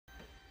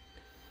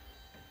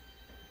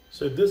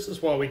So this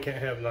is why we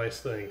can't have nice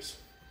things.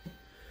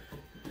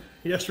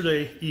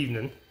 Yesterday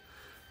evening,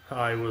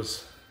 I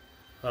was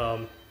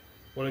want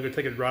to go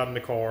take a ride in the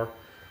car,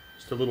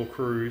 just a little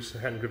cruise. I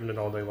hadn't driven it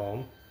all day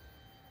long.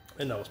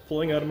 And I was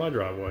pulling out of my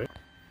driveway,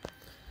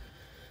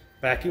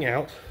 backing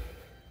out.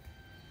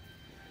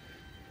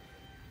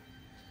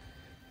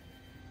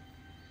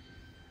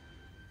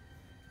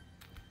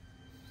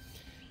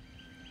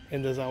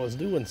 And as I was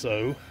doing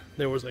so,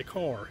 there was a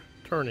car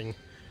turning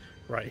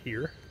right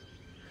here.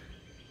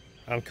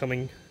 I'm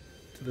coming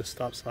to this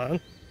stop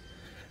sign.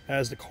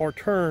 As the car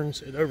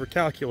turns, it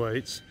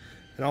overcalculates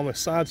and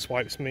almost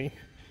sideswipes me,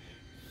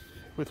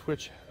 with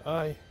which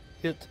I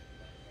hit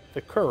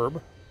the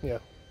curb. Yeah,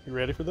 you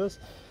ready for this?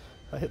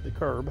 I hit the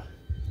curb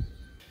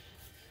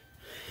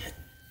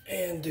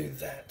and do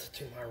that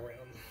to my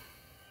rim.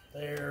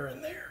 There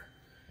and there.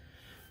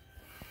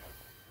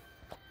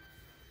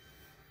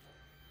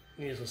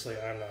 Needless to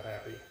say, I'm not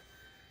happy.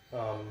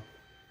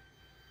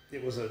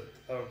 It was a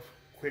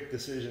quick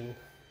decision.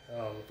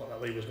 Thought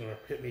that lady was going to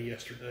hit me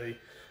yesterday.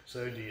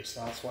 So do you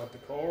side swipe the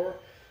car,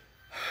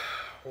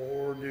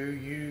 or do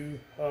you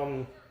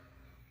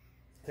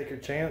take your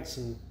chance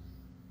and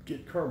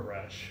get curb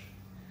rash?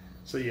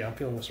 So yeah, I'm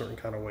feeling a certain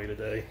kind of way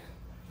today.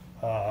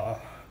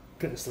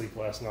 Couldn't sleep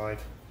last night.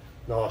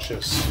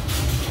 Nauseous,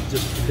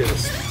 just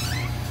pissed.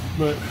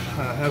 But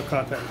I have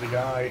contacted the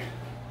guy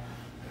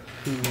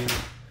who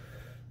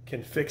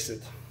can fix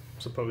it,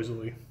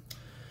 supposedly.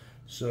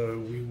 So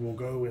we will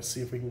go and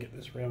see if we can get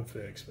this rim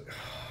fixed. But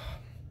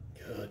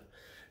good.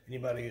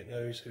 Anybody that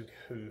knows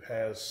who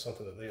has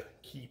something that they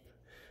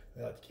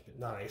like to keep it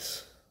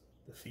nice.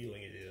 The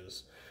feeling it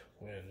is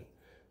when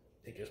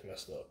it gets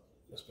messed up,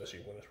 especially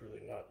when it's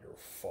really not your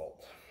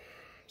fault.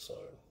 So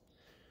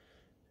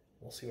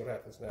we'll see what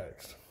happens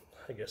next.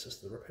 I guess it's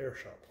the repair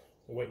shop.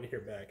 We're waiting to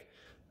hear back.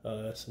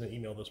 I sent an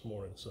email this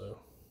morning, so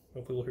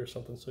hopefully we'll hear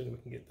something soon and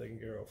we can get taken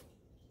care of.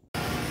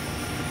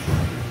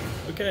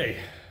 Okay,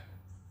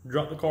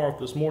 dropped the car off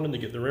this morning to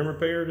get the rim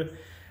repaired,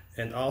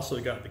 and also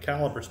got the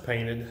calipers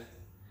painted.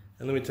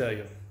 And let me tell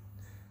you,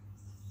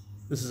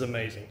 this is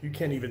amazing. You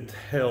can't even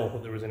tell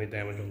that there was any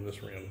damage on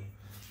this rim.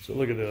 So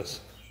look at this.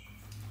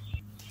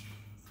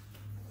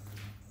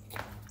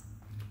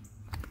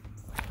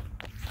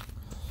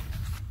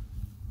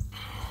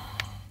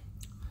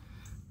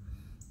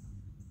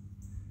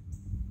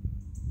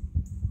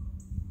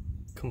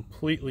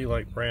 Completely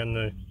like brand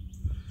new.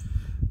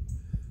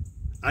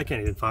 I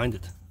can't even find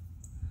it.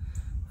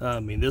 I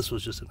mean, this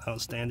was just an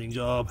outstanding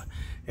job.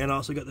 And I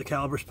also got the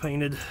calipers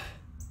painted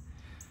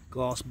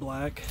gloss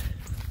black,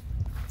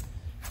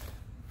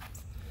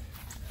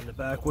 and the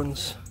back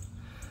ones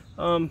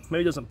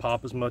maybe doesn't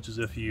pop as much as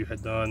if you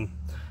had done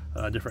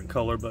a different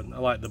color, but I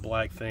like the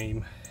black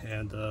theme.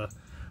 And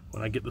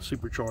when I get the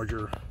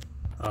supercharger,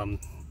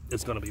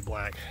 it's going to be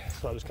black,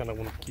 so I just kind of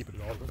want to keep it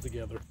all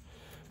together.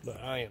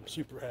 But I am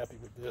super happy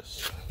with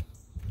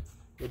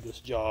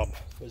this job.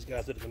 Those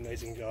guys did an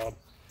amazing job.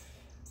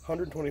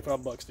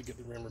 125 bucks to get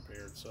the rim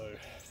repaired, so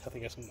I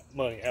think that's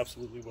money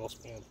absolutely well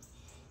spent.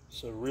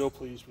 So real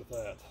pleased with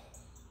that.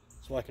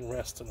 So I can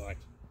rest tonight.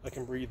 I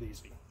can breathe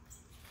easy.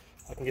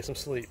 I can get some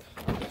sleep.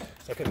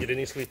 So I couldn't get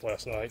any sleep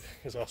last night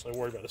because I was also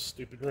worried about this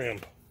stupid rim.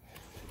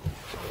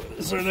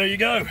 So there you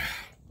go.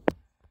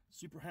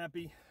 Super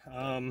happy.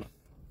 And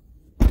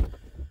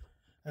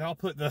I'll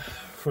put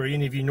for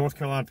any of you North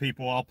Carolina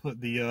people, I'll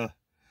put the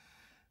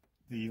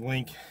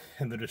link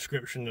in the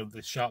description of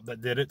the shop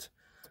that did it.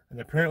 And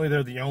apparently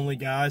they're the only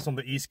guys on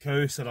the East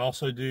Coast that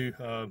also do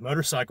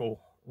motorcycle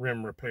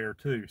rim repair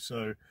too.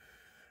 So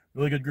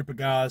really good group of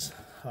guys.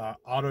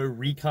 Auto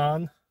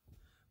Recon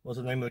was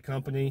the name of the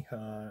company.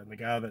 And the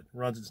guy that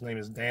runs its name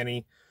is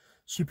Danny.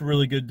 Super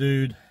really good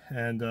dude.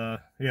 And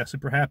yeah,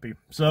 super happy.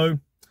 So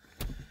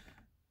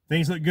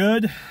things look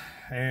good.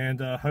 And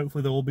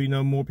hopefully there will be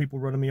no more people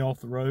running me off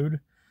the road.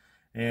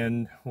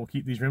 And we'll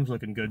keep these rims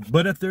looking good.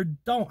 But if there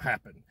don't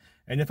happen,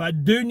 and if I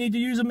do need to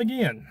use them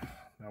again,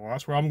 well,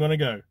 that's where I'm going to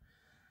go.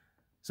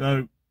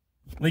 So,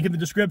 link in the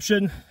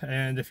description,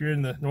 and if you're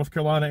in the North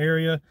Carolina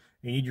area and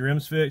you need your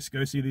rims fixed,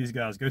 go see these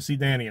guys. Go see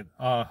Danny at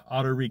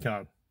Auto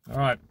Recon. All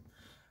right,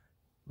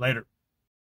 later.